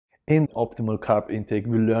In optimal carb intake,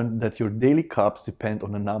 we learned that your daily carbs depend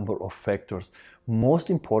on a number of factors, most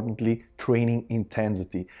importantly, training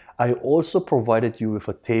intensity. I also provided you with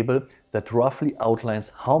a table that roughly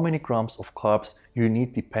outlines how many grams of carbs you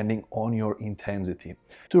need depending on your intensity.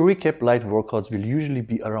 To recap, light workouts will usually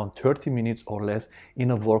be around 30 minutes or less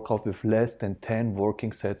in a workout with less than 10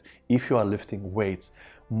 working sets if you are lifting weights.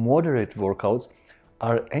 Moderate workouts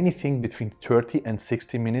are anything between 30 and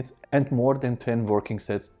 60 minutes and more than 10 working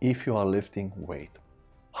sets if you are lifting weight.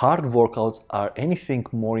 Hard workouts are anything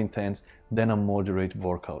more intense than a moderate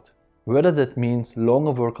workout, whether that means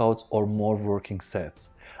longer workouts or more working sets.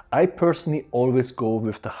 I personally always go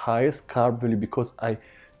with the highest carb value because I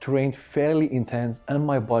trained fairly intense and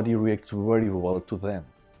my body reacts very well to them.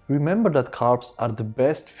 Remember that carbs are the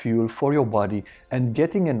best fuel for your body and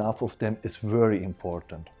getting enough of them is very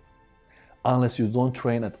important. Unless you don't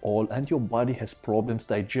train at all and your body has problems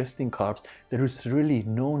digesting carbs, there is really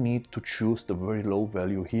no need to choose the very low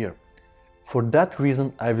value here. For that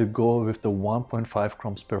reason, I will go with the 1.5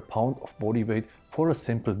 grams per pound of body weight for a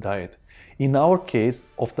simple diet. In our case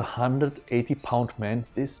of the 180-pound man,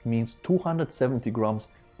 this means 270 grams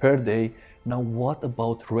per day. Now what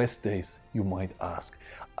about rest days, you might ask?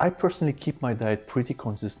 I personally keep my diet pretty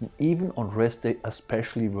consistent even on rest day,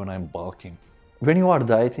 especially when I'm bulking. When you are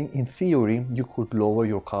dieting, in theory, you could lower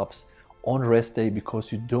your carbs on rest day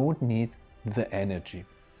because you don't need the energy.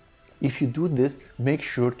 If you do this, make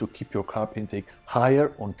sure to keep your carb intake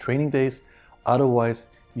higher on training days, otherwise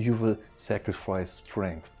you will sacrifice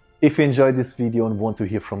strength. If you enjoyed this video and want to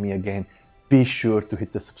hear from me again, be sure to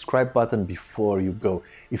hit the subscribe button before you go.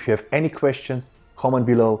 If you have any questions, comment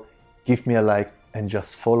below, give me a like and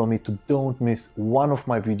just follow me to don't miss one of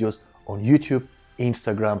my videos on YouTube,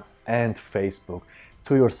 Instagram, and Facebook.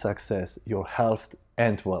 To your success, your health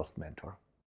and wealth mentor.